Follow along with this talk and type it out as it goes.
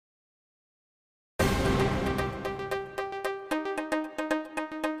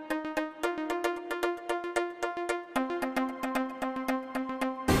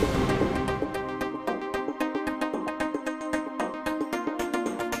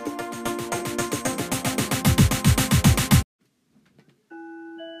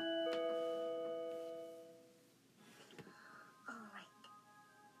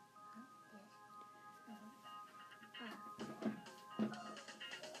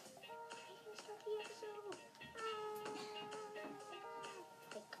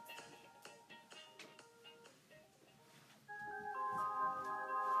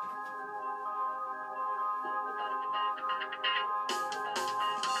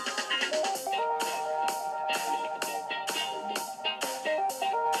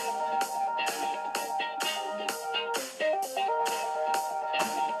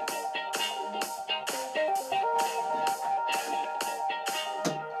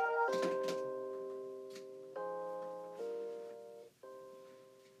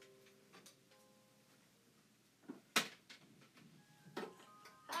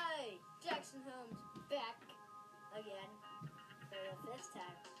this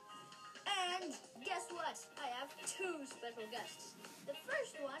time. And guess what? I have two special guests. The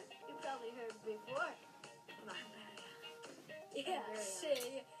first one you probably heard before. Yeah,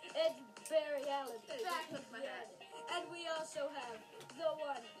 see, it's Barry Allen. Back with my head. And we also have the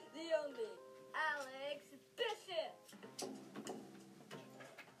one, the only, Alex Bishop.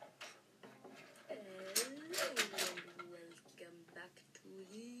 Hello, and welcome back to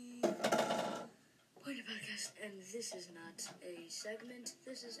the Pointer Podcast. And this is not a segment,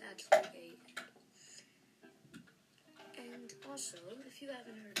 this is actually And also, if you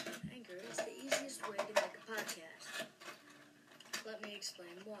haven't heard of Anchor, it's the easiest way to make a podcast. Let me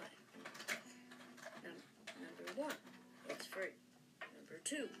explain why. Number one, it's free. Number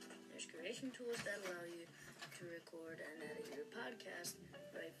two, there's creation tools that allow you to record and edit your podcast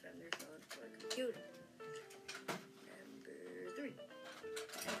right from your phone or computer. Number three,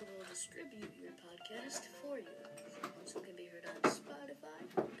 Anchor will distribute your podcast for you, so it can be heard on Spotify,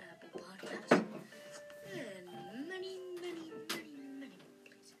 Apple Podcasts, and many more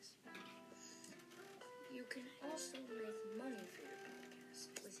places. You can also make money for your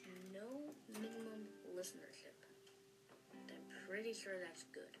podcast with no minimum listenership. And I'm pretty sure that's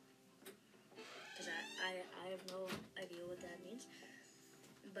good. Because I have no idea what that means,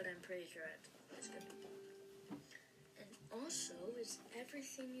 but I'm pretty sure it's good. And also, it's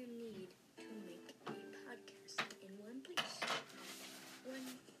everything you need to make a podcast in one place. One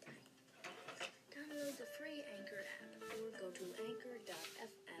time. Download the free Anchor app or go to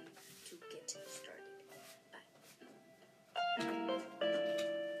anchor.fm to get started.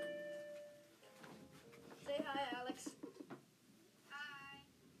 Say hi, Alex. Hi.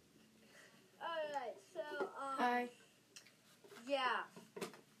 Alright, so, Hi. yeah.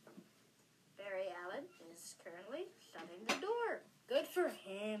 Barry Allen is currently shutting the door. Good for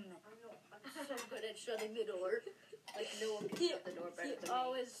him. I'm so good at shutting the door. Like, no one can shut the door better He than me.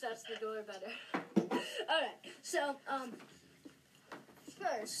 always shuts the door better. Alright, so,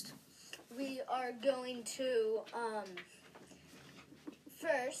 first, we are going to,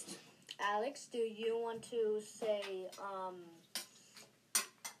 first, Alex, do you want to say,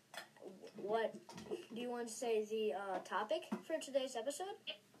 what, do you want to say the, topic for today's episode?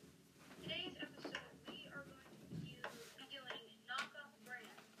 Today's episode, we are going to be doing knockoff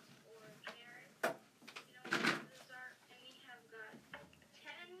brands or generic. You know what those are? And we have got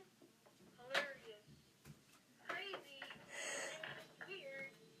 10 hilarious, crazy, weird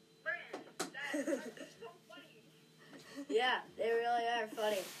brands that are so funny. Yeah, they really are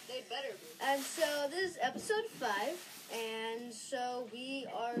funny. They better be. And so this is episode 5, and so we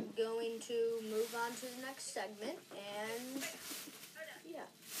are going to move on to the next segment, and yeah,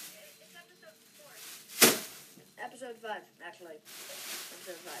 It's episode 4. episode 5, actually.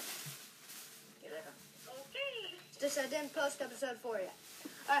 Episode 5. Here they go. Okay. Just I didn't post episode 4 yet.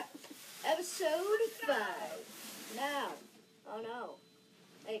 Alright, episode 5. Now, oh no.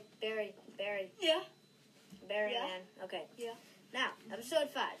 Hey, Barry. Yeah. Barry, Yeah. man. Okay. Yeah. Now, episode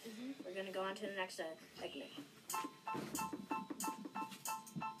 5. We're going to go on to the next segment.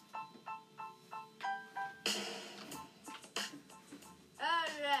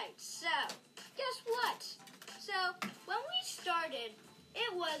 Alright, so, guess what? So, when we started,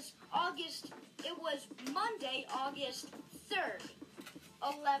 it was Monday, August 3rd,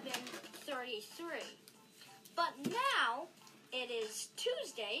 11:33. But now, it is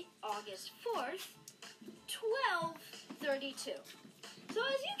Tuesday, August 4th, 12:32. So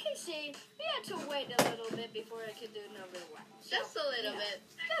as you can see, we had to wait a little bit before I could do number 1. So, Just a little yeah, bit.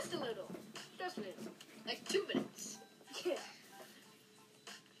 Just a little. Like 2 minutes. Yeah.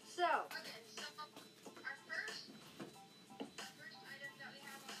 So, Okay, so our first item that we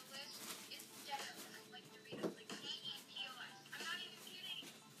have on the list is Doritos, like Doritos, like Detos. I'm not even kidding.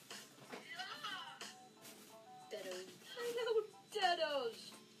 I know Detos.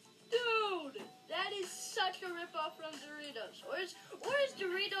 Dude, that is such a ripoff from Doritos. Or is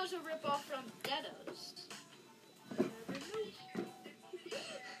Doritos a ripoff from Detos?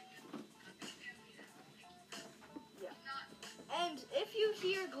 And if you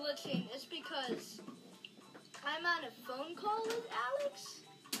hear glitching, it's because I'm on a phone call with Alex,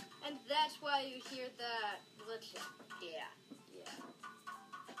 and that's why you hear the glitching. Yeah.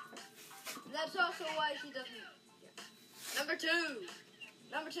 And that's also why he doesn't. Number 2.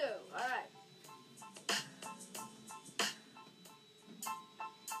 Number 2, alright.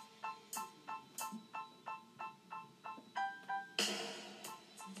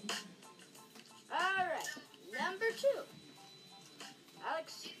 Alright, number 2.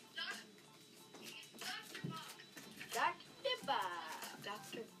 Alex. Dr. Bob.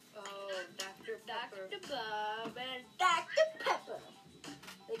 Dr. Bob. Dr. Pepper. Dr. Bob and Dr. Pepper.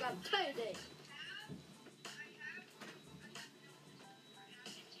 payday.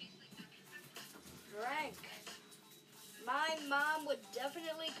 Drank. My mom would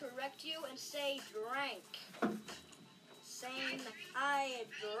definitely correct you and say drank. Saying I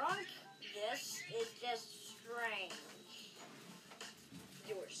drunk this is just strange.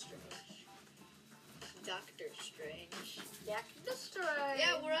 You're strange. Doctor Strange. Doctor Strange.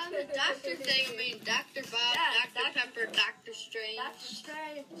 Yeah, we're on the doctor thing. I mean, Dr. Bob, Yeah, Dr. Pepper, Dr. Strange. Doctor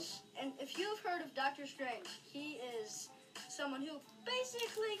Strange. And if you've heard of Doctor Strange, he is someone who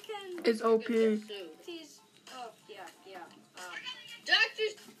basically can... It's OP. He's... Oh, yeah. Doctor...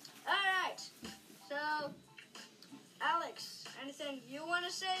 Alright. So, Alex, anything you want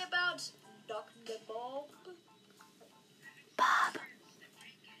to say about Dr. Bob? Bob.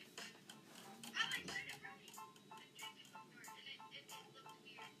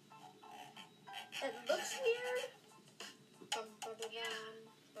 It looks weird.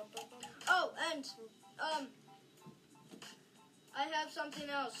 Oh, and, I have something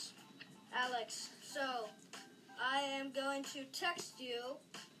else, Alex. So, I am going to text you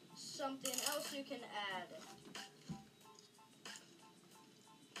something else you can add.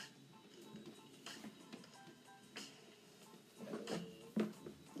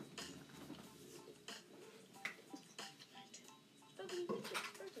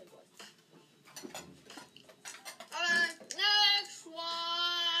 Next one.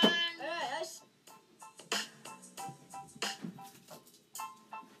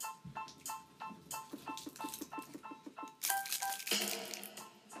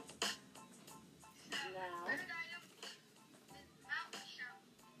 Alright, now,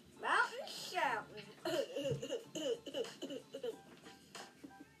 mountain shouting.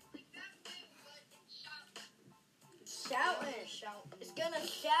 Shouting. It's gonna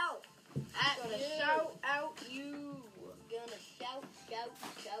shout. At Gonna you. shout out you. Gonna shout.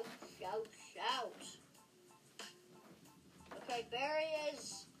 Okay, Barry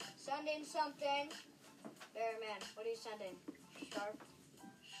is sending something. Barry, man, what are you sending? Star?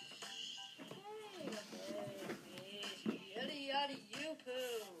 Yada yada you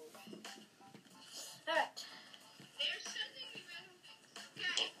poo. Alright. They're sending me random things.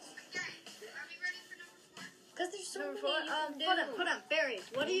 Okay. Are we ready for number 4? Because there's so Number many 4. you can do. Hold on, Barry.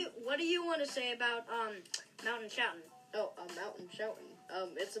 What do you want to say about mountain shouting? Oh, a mountain shouting.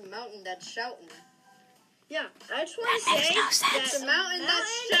 It's a mountain that's shouting. Yeah, I just want to That makes say no sense. that The mountain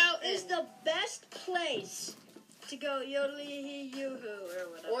that's shouting. is the best place to go yodeling yoo-hoo or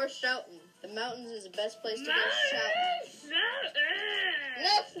whatever. Or shouting. The mountains is the best place to go shouting.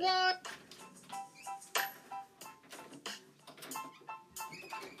 Next one.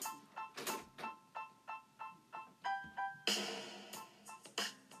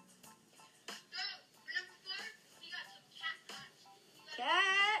 So, for number 4, we got some cat pots.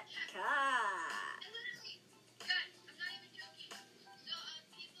 Cat. And literally, guys, I'm not even joking. So,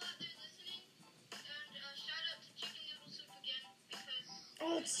 people out there listening, and shout out to chicken noodle soup again, because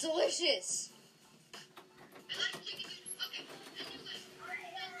Oh, it's delicious. I like chicken noodles. Okay, anyway, this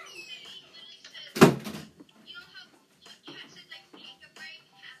literally says, you know how Kit Kat says, like, take a break,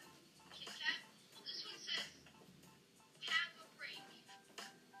 have Kit Kat? Well, this one says, have a break,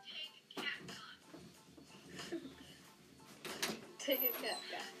 take a cat pot. Take a cat.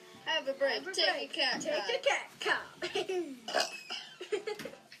 Have a break. Take a cat. Take a cat cow.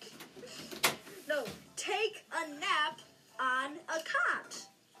 No, take a nap on a cot.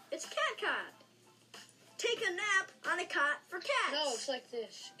 It's cat. Take a nap on a cot for cats. No, it's like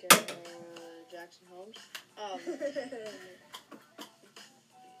this. Jackson Holmes.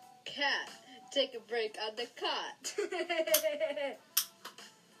 Cat. Take a break on the cot.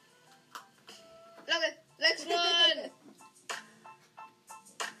 Okay, next one.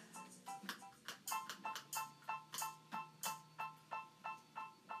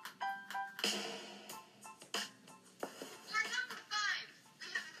 For number 5, we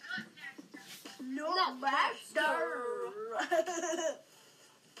have a nut master. No master.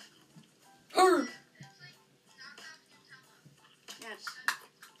 Her. It's like knockoff Nutella. Yes.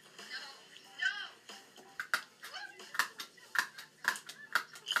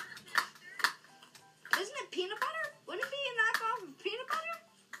 Isn't it peanut butter? Wouldn't it be a knockoff of peanut butter?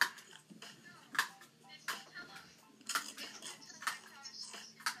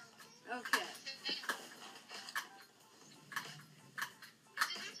 Okay.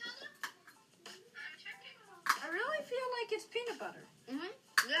 I really feel like it's peanut butter.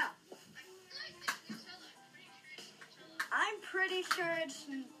 Yeah. I'm pretty sure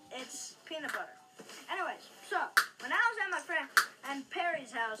it's peanut butter. Anyways, so when I was at my friend and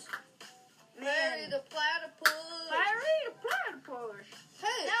Perry's house, Perry the platypus. Perry the platypus.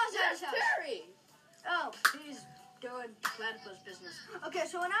 Hey. When I was platypus business. Okay,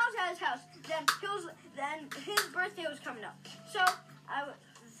 so when I was at his house, then his birthday was coming up. So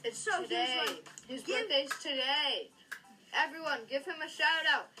It's so today. he was like, His birthday's today. Everyone, give him a shout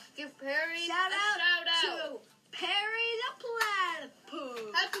out. Give Perry shout a out shout out. to Perry the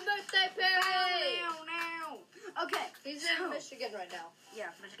platypus. Happy birthday, Perry! Now. Okay, He's so- in Michigan right now. Yeah,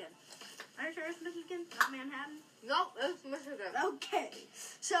 Michigan. Are you sure it's Michigan, not Manhattan? Nope, it's Michigan. Okay.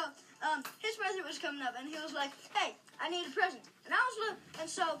 So, his birthday was coming up, and he was like, "Hey, I need a present." And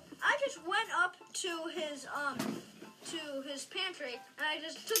so I just went up to his pantry, and I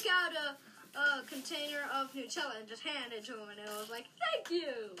just took out a container of Nutella and just handed it to him, and I was like, "Thank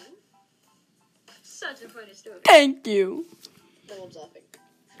you." Such a funny story. Thank you. No one's laughing.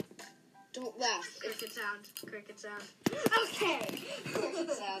 Don't laugh. Cricket sound. Cricket sound. Okay.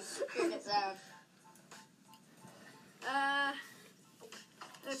 Cricket sound. Cricket sound. Okay,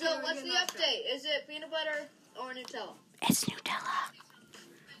 So, we're what's getting the off track. update? Is it peanut butter or Nutella? It's Nutella.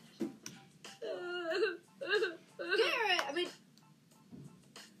 Garrett! I mean...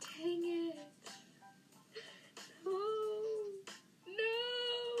 Dang it. Oh, no.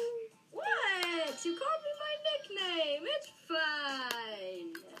 What? You called me my nickname. It's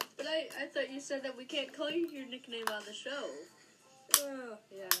fine. But I thought you said that we can't call you your nickname on the show. Oh,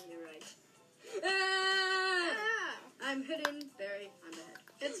 yeah, you're right. Ah, I'm hitting Barry on the head.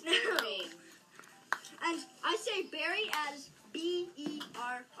 it's No. Barry. And I say Barry as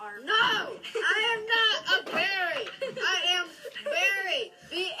B-E-R-R. No! I am not a Barry! I am Barry!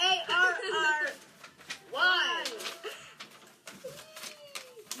 B-A-R-R-Y!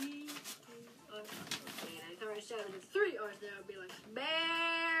 I thought I said it with 3 R's there. I'd be like,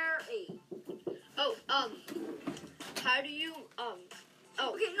 Barry. Oh, how do you,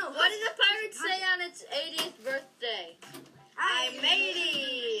 Okay, no. what did the pirate say on its 80th birthday? I'm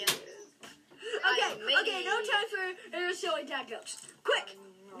 80! Okay, no time for silly dad jokes. Quick,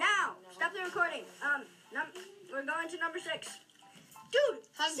 now, stop the recording. We're going to number 6. Dude,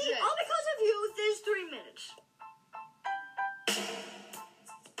 100. see, all because of you, there's 3 minutes.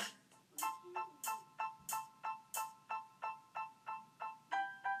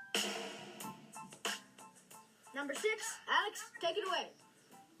 Number 6, Alex, take it away.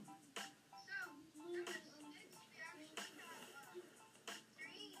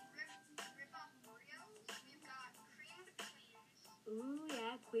 Ooh,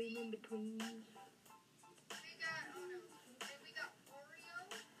 yeah, cream in between.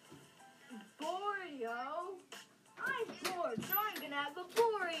 Boreo? I'm bored, so I'm gonna have a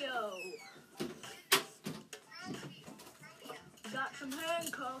Boreo. Got some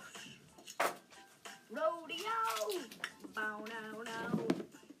handcuffs. Rodeo. Bow now now.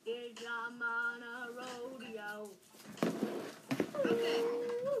 I'm on a rodeo. Okay.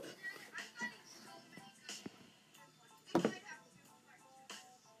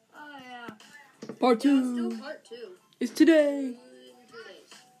 Oh yeah. Part Yeah, let's do 2 part 2. is today. In 2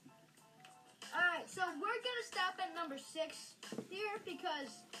 days. Alright, so we're gonna stop at number 6 here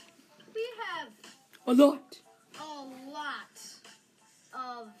because we have A lot. a lot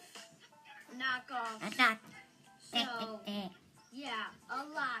of knockoffs. So, yeah, a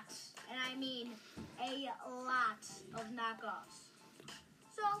lot. And I mean a lot of knockoffs.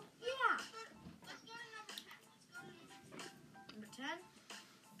 So, yeah. Number 10?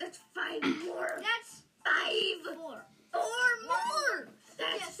 That's 5 more. That's 5 4. 4 more.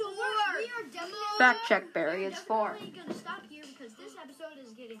 That's Yeah, so 4. we are definitely... Fact check, Barry, we're it's 4. definitely going to stop here because this episode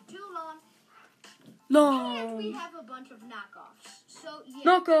is getting too long. And we No. have a bunch of knockoffs. So, yeah.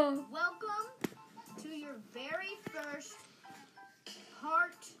 Knockoff. Welcome to your very first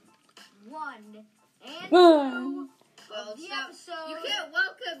part 1 and 2 One. Well, of the stop. episode. You can't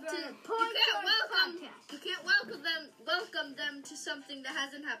welcome to. the You Porn can't Card welcome. Podcast. You can't welcome them to something that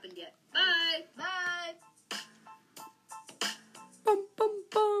hasn't happened yet. Bye. Bye. Bum bum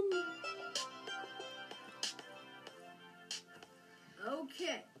bum.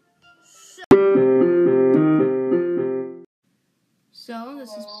 Okay. So this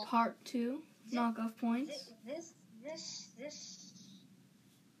is part 2. Knockoff points. This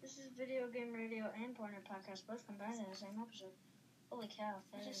is Video Game Radio and Porn Podcast both combined in the same episode. Holy cow.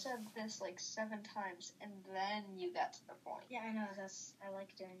 You just said this like 7 times, and then you got to the point. Yeah, I know. I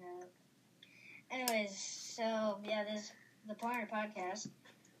like doing that. Anyways, so yeah, this is the Porn Podcast.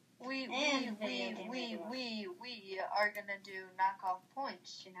 We And video game radio. are gonna do knockoff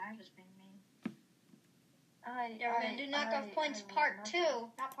points. I was being mean. Yeah, we're gonna do knockoff points part 2.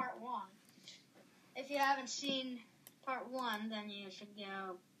 Not part 1. If you haven't seen part 1, then you should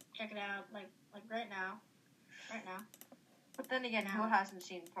go check it out, like right now. Right now. But then again, who No. hasn't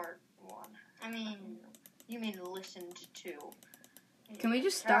seen part 1? I mean, You mean listened to. Can we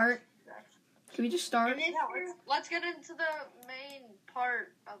just start? Can we just start? Yeah, let's get into the main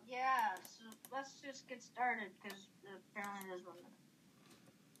part of... Yeah, so let's just get started, because apparently there's 1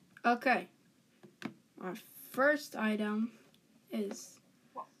 minute. Okay. Our first item is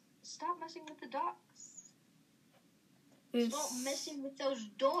Stop messing with the dots. Stop messing with those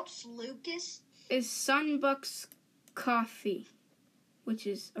dots, Lucas. Is Sunbucks coffee, which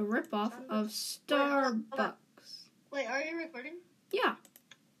is a ripoff of Starbucks. Wait, are you recording? Yeah.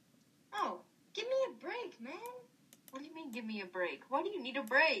 Oh, give me a break, man. What do you mean, give me a break? Why do you need a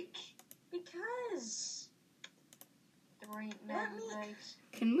break? Because There ain't no Let me- breaks.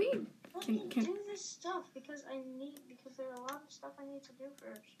 Can we? let Can- me can- do this stuff because there are a lot of stuff I need to do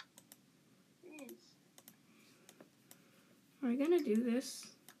first. Please. Are we gonna do this?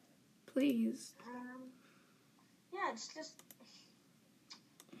 Please. Yeah, it's just.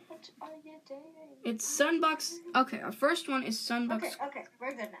 What are you doing? It's Sunbucks. Okay, our first one is Sunbucks. Okay,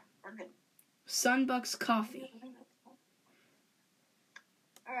 we're good now. We're good. Sunbucks coffee.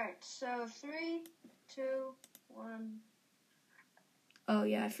 Alright, so 3, 2, 1. Oh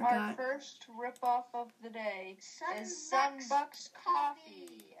yeah, I Our forgot. first ripoff of the day is Sunbucks Sunbucks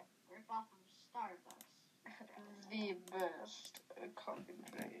Coffee. Rip off of Starbucks. The best coffee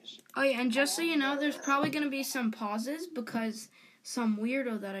place. Oh yeah, and just so you know, there's probably gonna be some pauses because some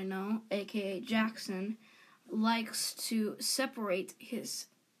weirdo that I know, aka Jackson, likes to separate his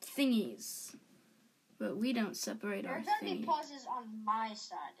thingies. But we don't separate There our are going to be thingies. pauses on my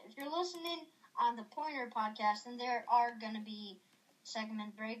side. If you're listening on the Pointer podcast, then there are going to be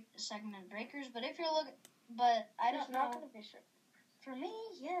segment breakers. But if you're looking, I don't know. Going to be sure. For me,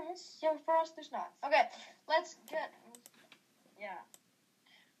 yes. Yeah, for us, there's not. Okay, let's get. Yeah.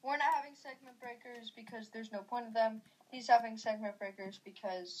 We're not having segment breakers because there's no point of them. He's having segment breakers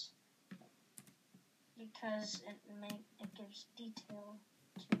because It gives detail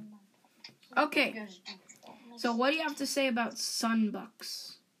to my podcast. Okay, it gives detail. so what do you have to say about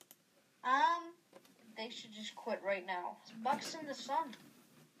Sunbucks? They should just quit right now. It's bucks in the sun.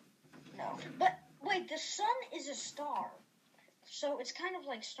 No. But wait, the sun is a star, so it's kind of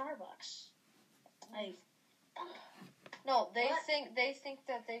like Starbucks. No, they What? think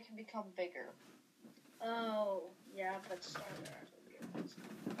that they can become bigger. Oh, yeah, but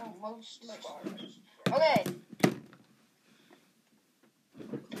Starbucks. No, most stars. Okay.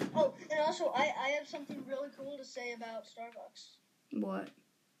 Oh, and also, I have something really cool to say about Starbucks. What?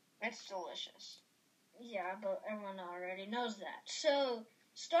 It's delicious. Yeah, but everyone already knows that. So,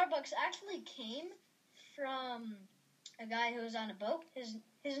 Starbucks actually came from a guy who was on a boat. His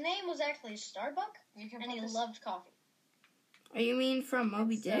name was actually Starbuck, You can and put he this- loved coffee. Oh, you mean from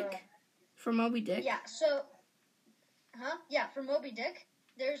Moby So- Dick? From Moby Dick? Yeah, so... Huh? Yeah, for Moby Dick,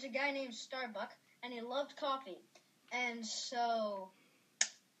 there's a guy named Starbuck, and he loved coffee. And so...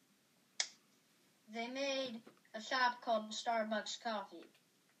 they made a shop called Starbucks Coffee.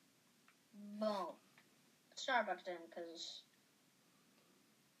 Boom. Starbucks didn't, because...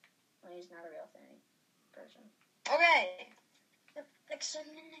 well, he's not a real thing. Person. Okay. Next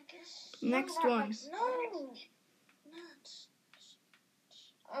segment, I guess. Next No, one. No! Not.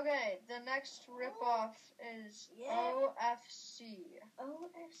 Okay, the next ripoff is Yeah. OFC.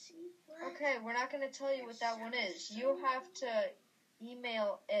 OFC? Okay, we're not going to tell you what that one is. You have to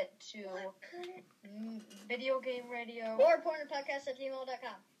email it to Video Game Radio. Or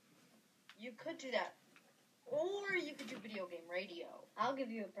pointerpodcast@gmail.com. You could do that. Or you could do Video Game Radio. I'll give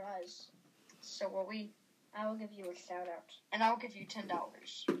you a prize. So what I will give you a shout out. and I'll give you $10.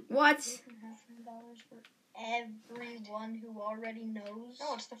 What? You can have $10 for everyone who already knows.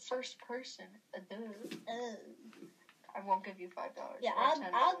 No, it's the first person. Duh. Oh. I won't give you $5. Yeah, or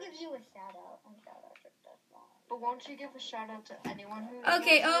I'll $10. give you a shout out. That's fine. But won't you give a shout out to anyone who?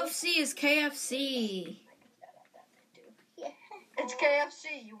 Okay, knows OFC is KFC. I can shout out that I do. Yeah. It's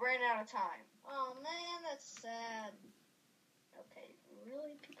KFC. You ran out of time. Oh man, that's sad. Okay,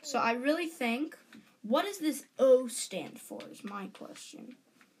 really? People. So I really think, what does this O stand for is my question.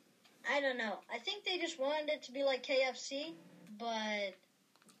 I don't know. I think they just wanted it to be like KFC, but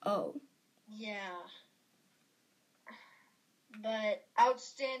O. yeah. But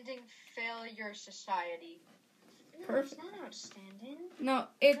Outstanding Failure Society. no, it's not outstanding. No, No,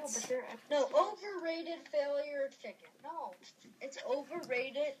 it's... but they're No, overrated failure chicken. No, it's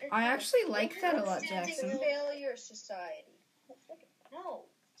overrated. I actually like that a lot, Outstanding Jackson. Failure Society. No,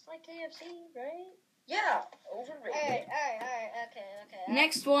 it's like KFC, right? Yeah, overrated. Alright, okay.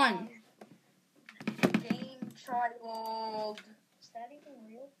 Next one. Game Child. Is that even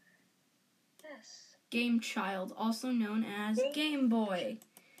real? Yes. Game Child, also known as Game Boy.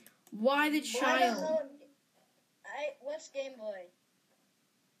 Why the child? What's Game Boy?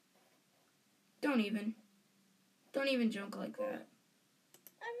 Don't even joke like that.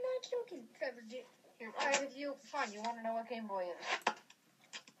 I'm not joking, Trevor. Here, fine. You want to know what Game Boy is?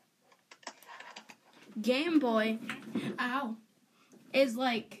 Game Boy, ow, is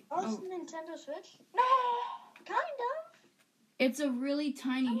like Nintendo Switch? No, kind of. it's a really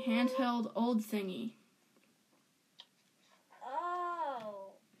tiny handheld old thingy.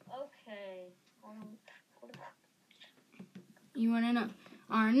 Oh, okay. You want to know?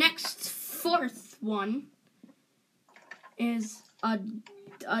 Our next fourth one is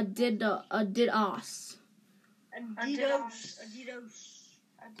Adidas. Adidas.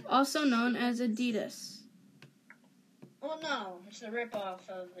 Also known as Adidas. Well, no, it's the ripoff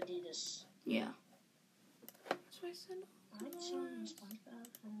of Adidas. Yeah. That's what I said.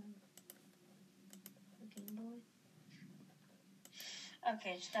 Game Boy.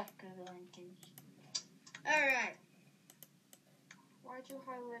 Okay, stop googling things. All right. Why'd you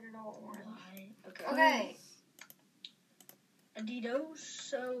highlight it all orange? Okay. Adidas.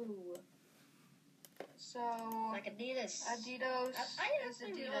 So like Adidas. Adidas. I is Adidas.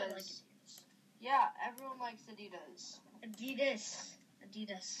 Really like Adidas. Yeah, everyone likes Adidas. Adidas.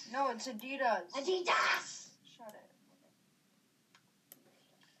 No, it's Adidas. Adidas. Shut it.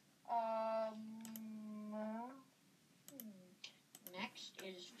 Next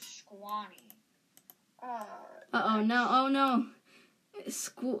is Squani. No! Oh no! Next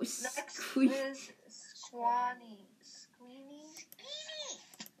is Squani.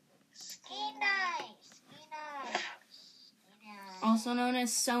 Skeeny. Also known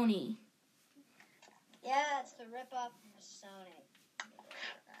as Sony. Yeah, it's the ripoff from Sony.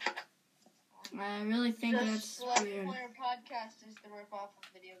 I really think that's weird. Player Podcast is the ripoff of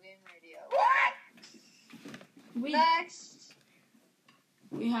Video Game Radio. What? Next,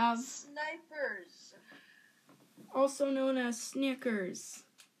 We have Snipers. also known as Snickers.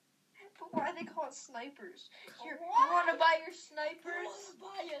 But why do they call it Snipers? You want to buy your Snipers? No,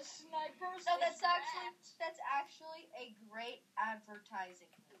 that's actually a great advertising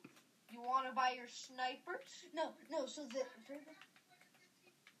move. You want to buy your Snipers? No. So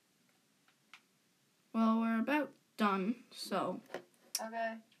Well, we're about done, so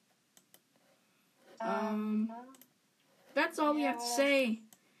okay. that's all we have to say.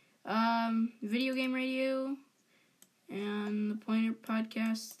 Video Game Radio and the Pointer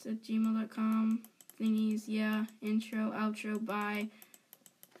Podcast at gmail.com. Thingies, yeah. Intro, outro, bye.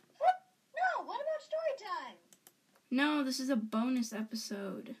 No, what about story time? No, this is a bonus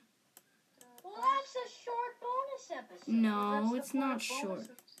episode. Well, that's a short bonus episode. No, it's not short.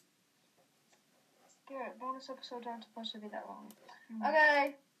 Garrett, bonus episodes aren't supposed to be that long.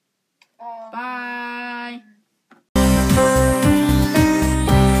 Okay. Bye.